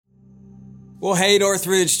Well, hey,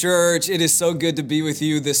 Northridge Church, it is so good to be with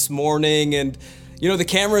you this morning. And, the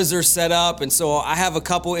cameras are set up, and so I have a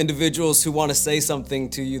couple individuals who want to say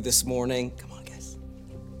something to you this morning. Come on, guys.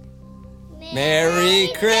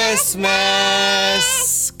 Merry Christmas!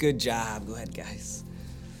 Good job. Go ahead, guys.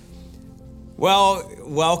 Well,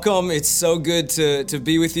 welcome. It's so good to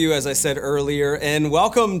be with you, as I said earlier, and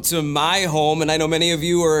welcome to my home. And I know many of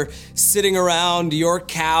you are sitting around your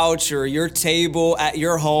couch or your table at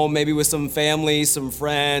your home, maybe with some family, some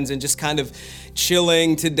friends, and just kind of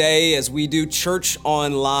chilling today as we do church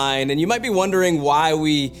online. And you might be wondering why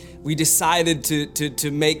we decided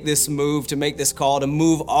to make this move, to make this call, to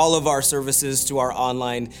move all of our services to our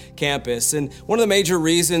online campus. And one of the major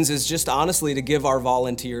reasons is just honestly to give our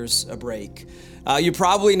volunteers a break. You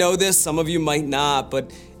probably know this, some of you might not,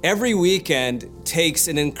 but every weekend takes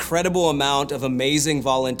an incredible amount of amazing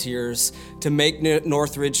volunteers to make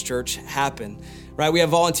Northridge Church happen. Right? We have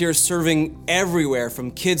volunteers serving everywhere,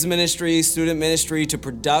 from kids ministry, student ministry, to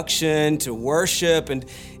production, to worship, and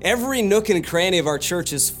every nook and cranny of our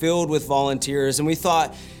church is filled with volunteers. And we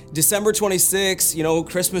thought December 26th,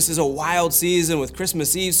 Christmas is a wild season with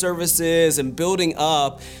Christmas Eve services and building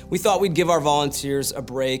up. We thought we'd give our volunteers a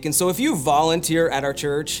break. And so if you volunteer at our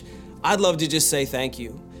church, I'd love to just say thank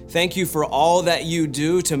you. Thank you for all that you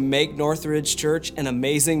do to make Northridge Church an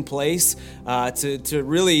amazing place, to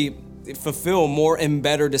really fulfill more and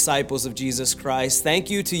better disciples of Jesus Christ. Thank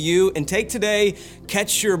you to you, and take today,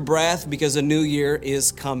 catch your breath, because a new year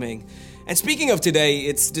is coming. And speaking of today,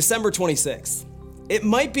 it's December 26th. It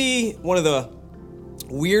might be one of the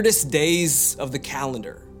weirdest days of the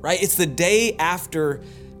calendar, right? It's the day after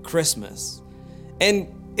Christmas.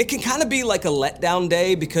 And it can kind of be like a letdown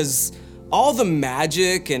day, because all the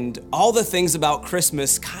magic and all the things about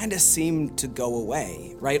Christmas kind of seem to go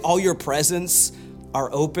away, right? All your presents are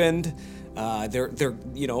opened.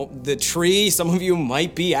 The tree, some of you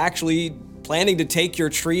might be actually planning to take your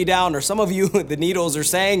tree down, or some of you, the needles are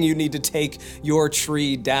saying you need to take your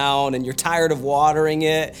tree down and you're tired of watering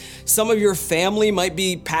it. Some of your family might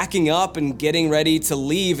be packing up and getting ready to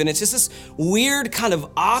leave, and it's just this weird kind of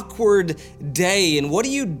awkward day. And what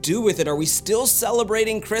do you do with it? Are we still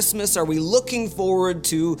celebrating Christmas? Are we looking forward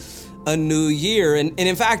to a new year? And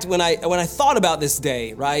in fact, when I thought about this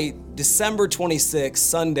day, right, December 26th,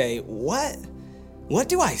 Sunday, what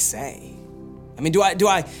do I say? I mean, do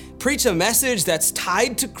I preach a message that's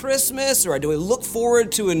tied to Christmas, or do I look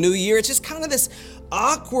forward to a new year? It's just kind of this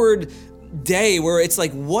awkward day where it's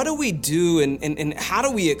like, what do we do and how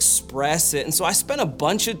do we express it? And so I spent a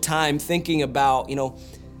bunch of time thinking about,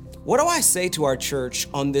 what do I say to our church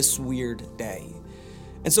on this weird day?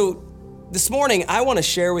 And so this morning, I want to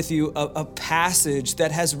share with you a passage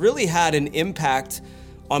that has really had an impact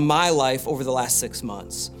on my life over the last 6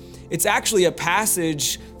 months. It's actually a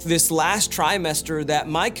passage this last trimester that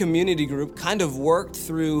my community group kind of worked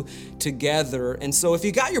through together. And so if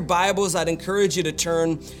you got your Bibles, I'd encourage you to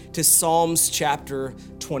turn to Psalms chapter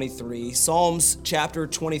 23. Psalms chapter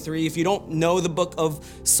 23. If you don't know the book of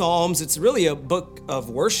Psalms, it's really a book of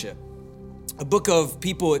worship. A book of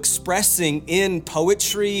people expressing in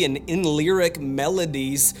poetry and in lyric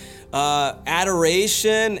melodies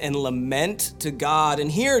adoration and lament to God. And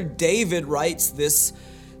here David writes this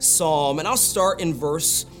psalm, and I'll start in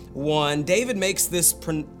verse 1. David makes this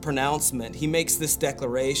pronouncement. He makes this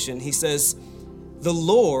declaration. He says, "The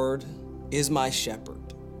Lord is my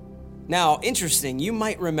shepherd." Now, interesting, you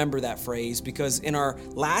might remember that phrase because in our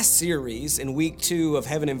last series, in week 2 of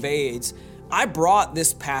Heaven Invades, I brought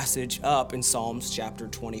this passage up in Psalms chapter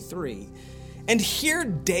 23. And here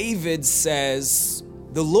David says,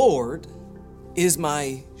 "The Lord is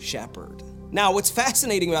my shepherd." Now, what's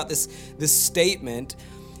fascinating about this statement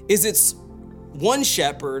is it's one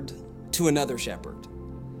shepherd to another shepherd.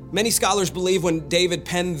 Many scholars believe when David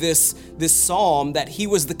penned this psalm that he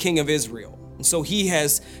was the king of Israel. And so he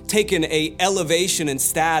has taken an elevation in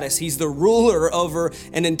status. He's the ruler over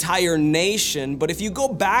an entire nation. But if you go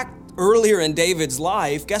back earlier in David's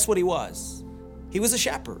life, guess what he was? He was a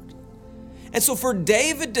shepherd. And so for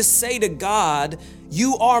David to say to God,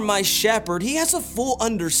 "You are my shepherd," he has a full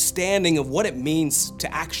understanding of what it means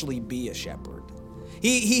to actually be a shepherd.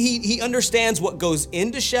 He understands what goes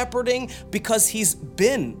into shepherding because he's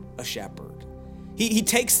been a shepherd. He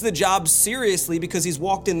takes the job seriously because he's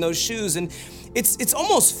walked in those shoes. And it's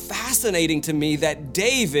almost fascinating to me that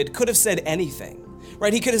David could have said anything,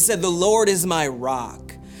 right? He could have said, "The Lord is my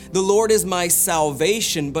rock. The Lord is my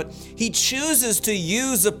salvation," but he chooses to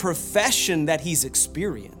use a profession that he's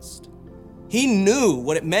experienced. He knew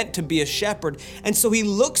what it meant to be a shepherd. And so he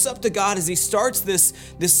looks up to God as he starts this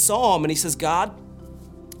psalm, and he says, "God,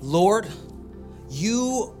 Lord,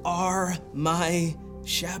 you are my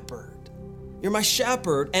shepherd. You're my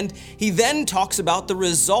shepherd. And he then talks about the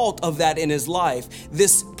result of that in his life.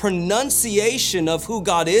 This pronunciation of who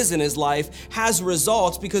God is in his life has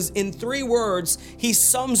results because in 3 words, he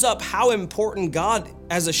sums up how important God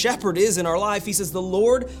as a shepherd is in our life. He says, the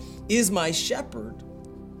Lord is my shepherd.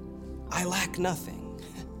 I lack nothing.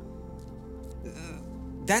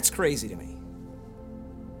 That's crazy to me,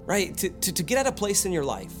 right? To get at a place in your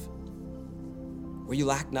life where you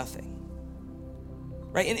lack nothing.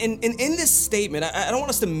 Right? And in this statement, I don't want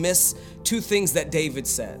us to miss 2 things that David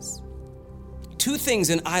says. 2 things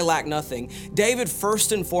in I lack nothing. David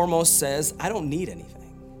first and foremost says, I don't need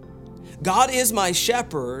anything. God is my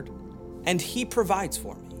shepherd and he provides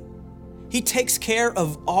for me. He takes care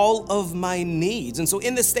of all of my needs. And so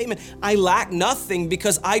in this statement, I lack nothing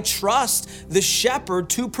because I trust the shepherd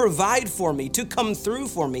to provide for me, to come through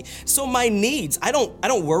for me. So my needs, I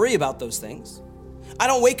don't worry about those things. I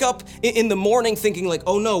don't wake up in the morning thinking like,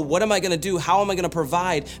 oh no, what am I gonna do? How am I gonna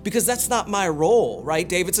provide? Because that's not my role, right?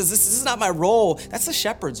 David says, this is not my role. That's the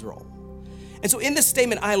shepherd's role. And so in this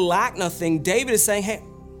statement, I lack nothing, David is saying, hey,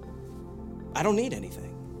 I don't need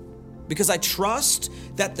anything because I trust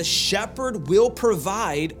that the shepherd will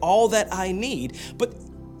provide all that I need. But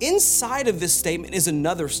inside of this statement is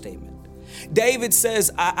another statement. David says,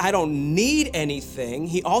 I don't need anything.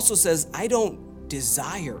 He also says, I don't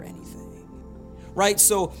desire anything. Right?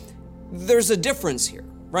 So there's a difference here,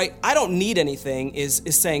 right? I don't need anything is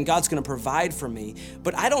saying God's going to provide for me,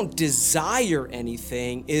 but I don't desire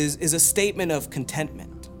anything is a statement of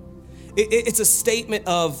contentment. It's a statement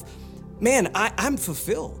of, man, I'm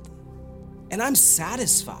fulfilled and I'm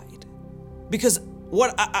satisfied because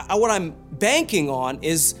what I'm banking on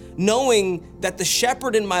is knowing that the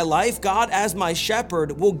shepherd in my life, God as my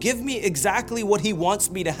shepherd, will give me exactly what he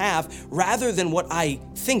wants me to have rather than what I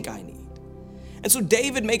think I need. And so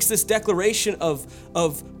David makes this declaration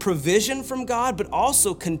of provision from God, but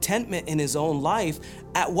also contentment in his own life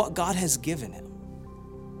at what God has given him.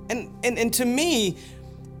 And to me,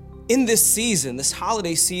 in this season, this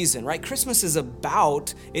holiday season, right? Christmas is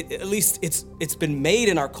about, at least it's been made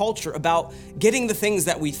in our culture, about getting the things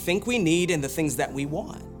that we think we need and the things that we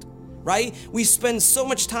want. Right? We spend so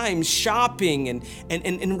much time shopping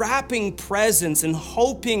and wrapping presents and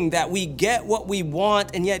hoping that we get what we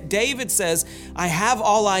want. And yet David says, I have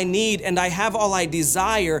all I need and I have all I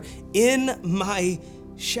desire in my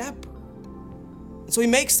shepherd. And so he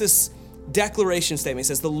makes this declaration statement. He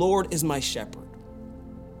says, the Lord is my shepherd.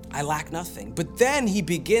 I lack nothing. But then he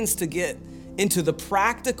begins to get into the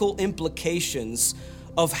practical implications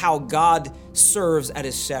of how God serves as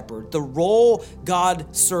his shepherd, the role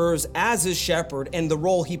God serves as his shepherd and the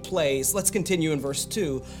role he plays. Let's continue in verse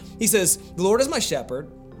 2. He says, the Lord is my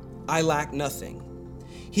shepherd, I lack nothing.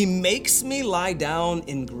 He makes me lie down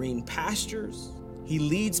in green pastures. He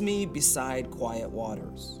leads me beside quiet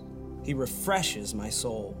waters. He refreshes my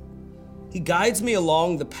soul. He guides me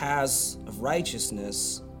along the paths of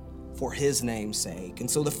righteousness for his name's sake. And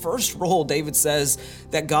so the first role David says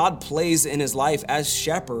that God plays in his life as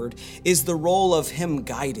shepherd is the role of him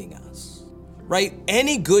guiding us, right?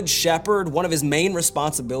 Any good shepherd, one of his main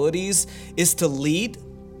responsibilities is to lead,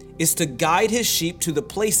 is to guide his sheep to the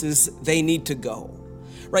places they need to go,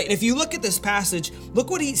 right? And if you look at this passage, look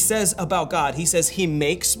what he says about God. He says, he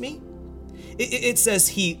makes me. It says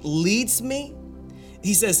he leads me.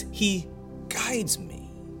 He says he guides me.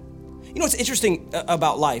 You know what's interesting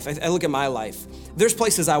about life? I look at my life. There's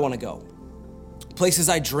places I want to go, places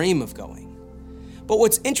I dream of going. But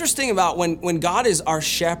what's interesting about when God is our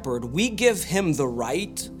shepherd, we give him the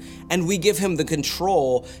right and we give him the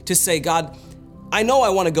control to say, God, I know I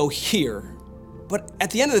want to go here, but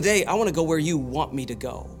at the end of the day, I want to go where you want me to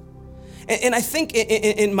go. And I think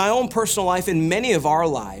in my own personal life, in many of our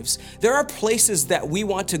lives, there are places that we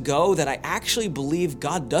want to go that I actually believe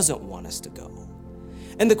God doesn't want us to go.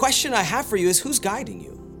 And the question I have for you is, who's guiding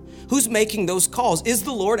you? Who's making those calls? Is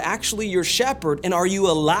the Lord actually your shepherd, and are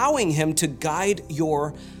you allowing him to guide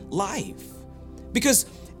your life? Because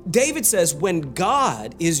David says, when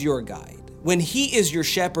God is your guide, when he is your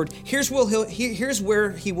shepherd, here's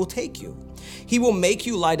where he will take you. He will make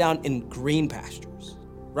you lie down in green pastures,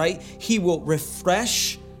 right? He will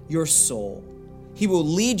refresh your soul. He will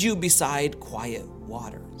lead you beside quiet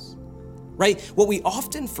waters, right? What we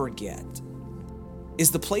often forget is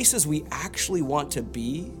the places we actually want to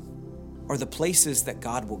be are the places that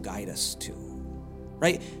God will guide us to,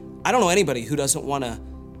 right? I don't know anybody who doesn't want to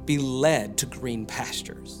be led to green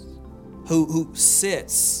pastures, who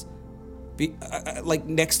sits like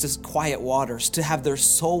next to quiet waters to have their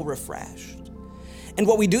soul refreshed. And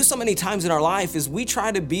what we do so many times in our life is we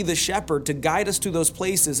try to be the shepherd to guide us to those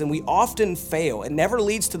places, and we often fail. It never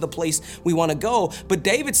leads to the place we want to go. But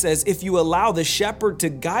David says, if you allow the shepherd to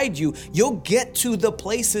guide you, you'll get to the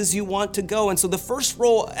places you want to go. And so the first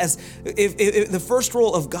role the first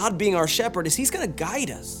role of God being our shepherd is he's going to guide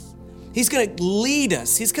us. He's going to lead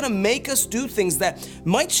us. He's going to make us do things that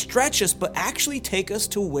might stretch us, but actually take us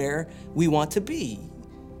to where we want to be.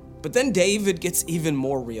 But then David gets even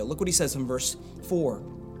more real. Look what he says in verse 4.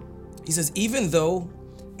 He says, even though,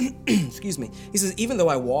 even though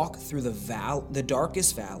I walk through the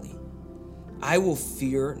darkest valley, I will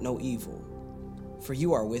fear no evil, for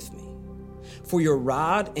you are with me. For your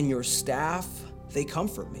rod and your staff, they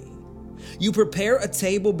comfort me. You prepare a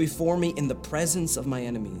table before me in the presence of my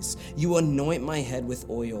enemies. You anoint my head with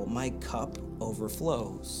oil. My cup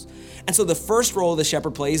overflows. And so the first role the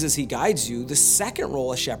shepherd plays is he guides you. The second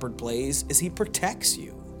role a shepherd plays is he protects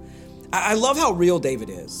you. I love how real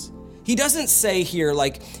David is. He doesn't say here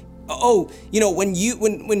like, oh,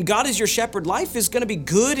 when God is your shepherd, life is going to be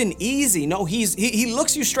good and easy. No, he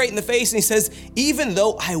looks you straight in the face and he says, even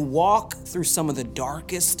though I walk through some of the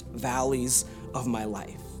darkest valleys of my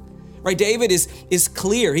life. Right? David is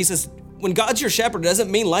clear. He says, when God's your shepherd, it doesn't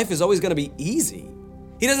mean life is always going to be easy.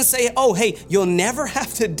 He doesn't say, oh, hey, you'll never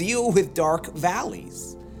have to deal with dark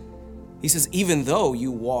valleys. He says, even though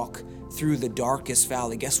you walk through the darkest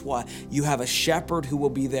valley, guess what? You have a shepherd who will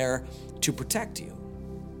be there to protect you.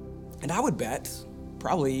 And I would bet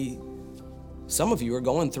probably some of you are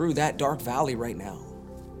going through that dark valley right now,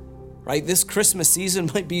 right? This Christmas season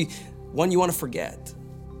might be one you want to forget.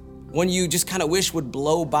 One you just kind of wish would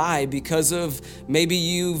blow by because of maybe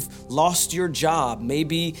you've lost your job.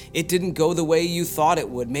 Maybe it didn't go the way you thought it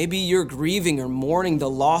would. Maybe you're grieving or mourning the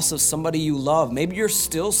loss of somebody you love. Maybe you're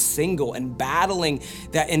still single and battling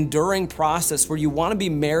that enduring process where you want to be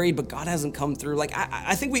married, but God hasn't come through. Like,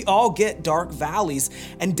 I think we all get dark valleys.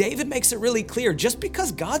 And David makes it really clear, just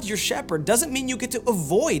because God's your shepherd doesn't mean you get to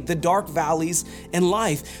avoid the dark valleys in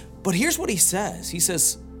life. But here's what he says. He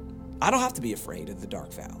says, I don't have to be afraid of the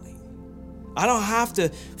dark valley. I don't have to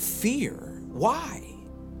fear. Why?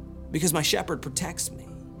 Because my shepherd protects me.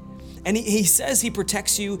 And he says he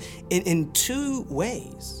protects you in two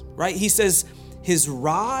ways, right? He says his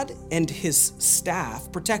rod and his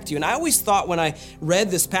staff protect you. And I always thought when I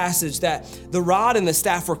read this passage that the rod and the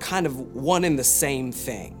staff were kind of one and the same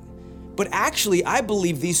thing. But actually, I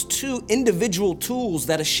believe these two individual tools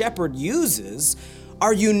that a shepherd uses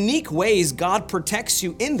are unique ways God protects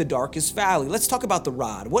you in the darkest valley. Let's talk about the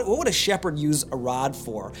rod. What would a shepherd use a rod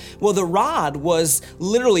for? Well, the rod was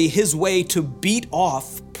literally his way to beat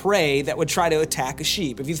off prey that would try to attack a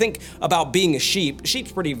sheep. If you think about being a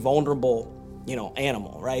sheep's pretty vulnerable,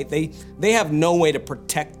 animal, right? They have no way to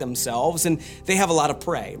protect themselves, and they have a lot of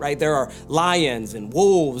prey, right? There are lions and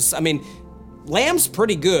wolves. Lamb's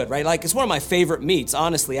pretty good, right? Like, it's one of my favorite meats,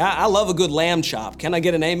 honestly. I love a good lamb chop. Can I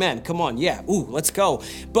get an amen? Come on, yeah. Ooh, let's go.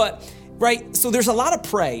 But, right, so there's a lot of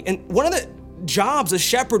prey. And one of the jobs a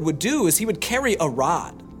shepherd would do is he would carry a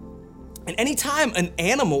rod. And anytime an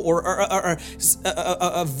animal or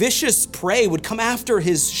a vicious prey would come after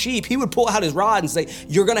his sheep, he would pull out his rod and say,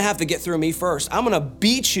 you're going to have to get through me first. I'm going to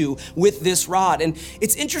beat you with this rod. And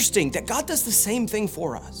it's interesting that God does the same thing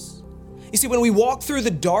for us. You see, when we walk through the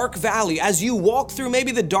dark valley, as you walk through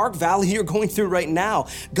maybe the dark valley you're going through right now,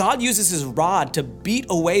 God uses his rod to beat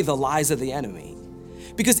away the lies of the enemy.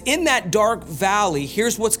 Because in that dark valley,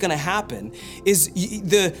 here's what's going to happen is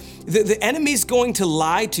the enemy's going to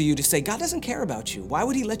lie to you to say, God doesn't care about you. Why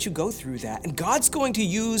would he let you go through that? And God's going to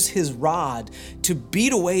use his rod to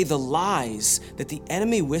beat away the lies that the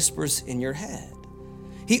enemy whispers in your head.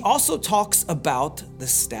 He also talks about the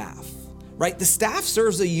staff. Right? The staff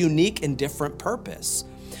serves a unique and different purpose.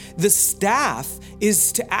 The staff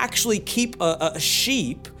is to actually keep a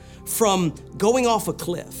sheep from going off a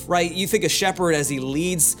cliff, right? You think a shepherd as he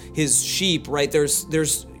leads his sheep, right?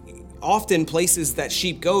 There's often places that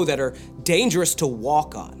sheep go that are dangerous to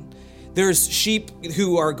walk on. There's sheep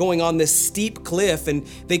who are going on this steep cliff and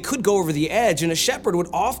they could go over the edge, and a shepherd would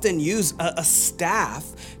often use a staff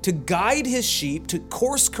to guide his sheep, to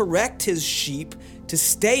course correct his sheep to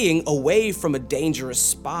staying away from a dangerous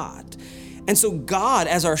spot. And so God,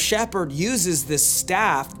 as our shepherd, uses this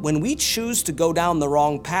staff. When we choose to go down the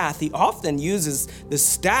wrong path, he often uses the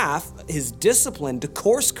staff, his discipline, to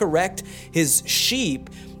course correct his sheep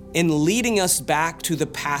in leading us back to the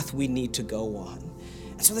path we need to go on.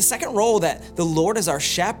 And so the second role that the Lord as our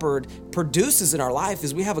shepherd produces in our life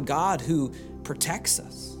is we have a God who protects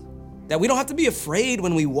us. That we don't have to be afraid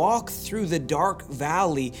when we walk through the dark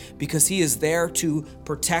valley because he is there to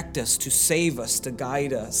protect us, to save us, to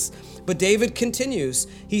guide us. But David continues.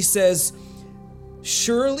 He says,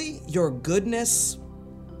 surely your goodness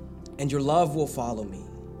and your love will follow me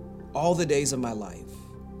all the days of my life,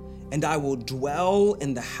 and I will dwell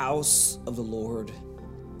in the house of the Lord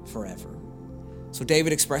forever. So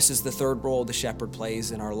David expresses the third role the shepherd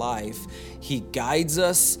plays in our life. He guides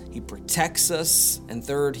us, he protects us, and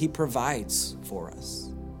third, he provides for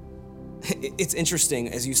us. It's interesting,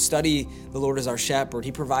 as you study the Lord as our shepherd,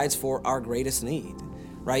 he provides for our greatest need,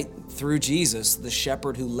 right? Through Jesus, the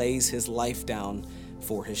shepherd who lays his life down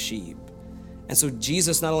for his sheep. And so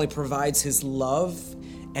Jesus not only provides his love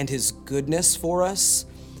and his goodness for us,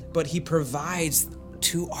 but he provides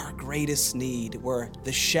to our greatest need, where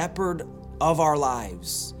the shepherd of our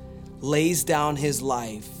lives lays down his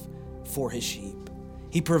life for his sheep.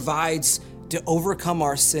 He provides to overcome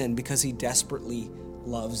our sin because he desperately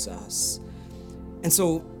loves us. And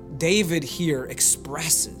so David here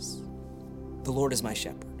expresses, the Lord is my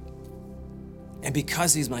shepherd. And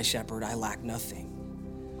because he's my shepherd, I lack nothing.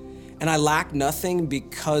 And I lack nothing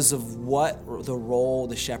because of what the role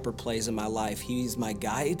the shepherd plays in my life. He's my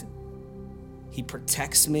guide, he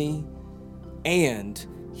protects me, and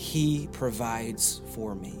he provides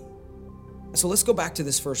for me. So let's go back to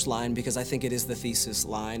this first line, because I think it is the thesis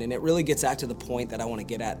line, and it really gets at to the point that I want to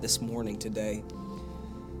get at this morning today.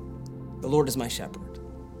 The Lord is my shepherd.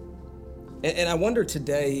 And I wonder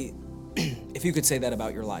today if you could say that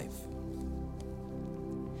about your life.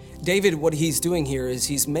 David, what he's doing here is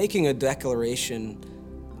he's making a declaration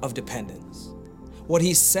of dependence. What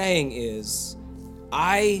he's saying is,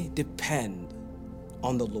 I depend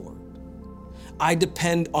on the Lord. I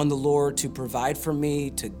depend on the Lord to provide for me,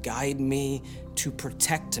 to guide me, to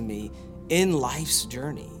protect me in life's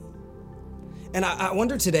journey. And I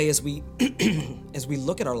wonder today, as we as we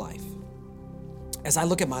look at our life, as I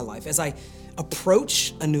look at my life, as I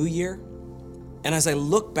approach a new year, and as I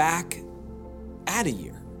look back at a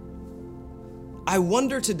year, I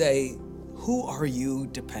wonder today, who are you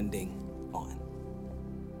depending on?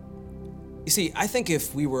 You see, I think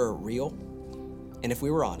if we were real and if we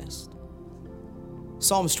were honest,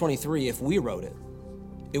 Psalms 23, if we wrote it,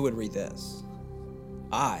 it would read this: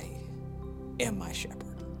 I am my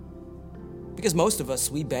shepherd. Because most of us,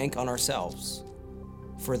 we bank on ourselves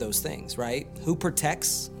for those things, right? Who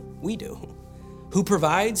protects? We do. Who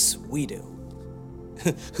provides? We do.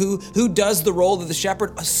 Who does the role of the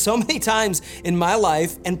shepherd? So many times in my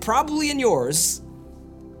life, and probably in yours,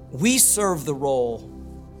 we serve the role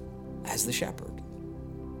as the shepherd.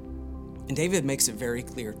 And David makes it very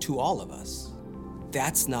clear to all of us,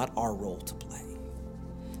 that's not our role to play.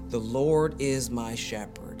 The Lord is my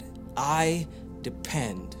shepherd. I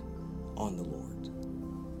depend on the Lord.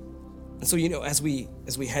 And so, as we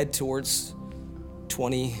head towards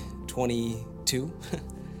 2022,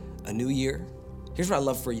 a new year, here's what I'd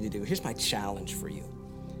love for you to do. Here's my challenge for you.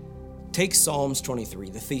 Take Psalms 23,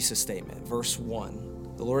 the thesis statement, verse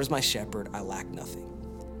 1. The Lord is my shepherd, I lack nothing.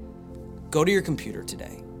 Go to your computer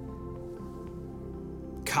today.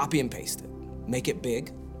 Copy and paste it. Make it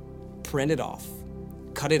big. Print it off.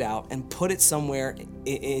 Cut it out and put it somewhere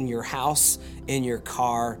in your house, in your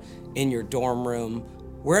car, in your dorm room,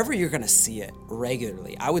 wherever you're going to see it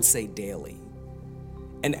regularly. I would say daily.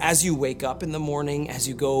 And as you wake up in the morning, as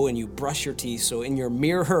you go and you brush your teeth, so in your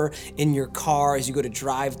mirror, in your car, as you go to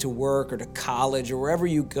drive to work or to college or wherever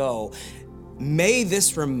you go, may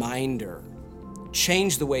this reminder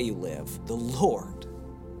change the way you live. The Lord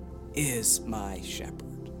is my shepherd.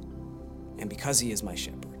 And because he is my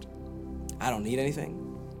shepherd, I don't need anything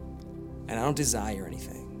and I don't desire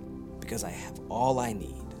anything, because I have all I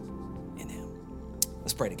need in him.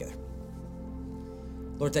 Let's pray together.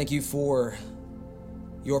 Lord, thank you for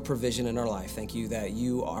your provision in our life. Thank you that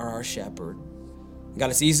you are our shepherd. God,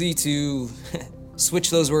 it's easy to switch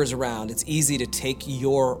those words around. It's easy to take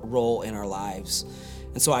your role in our lives.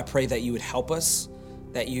 And so I pray that you would help us,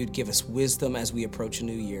 that you'd give us wisdom as we approach a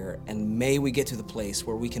new year. And may we get to the place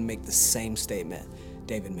where we can make the same statement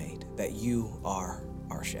David made, that you are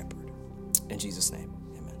our shepherd. In Jesus' name.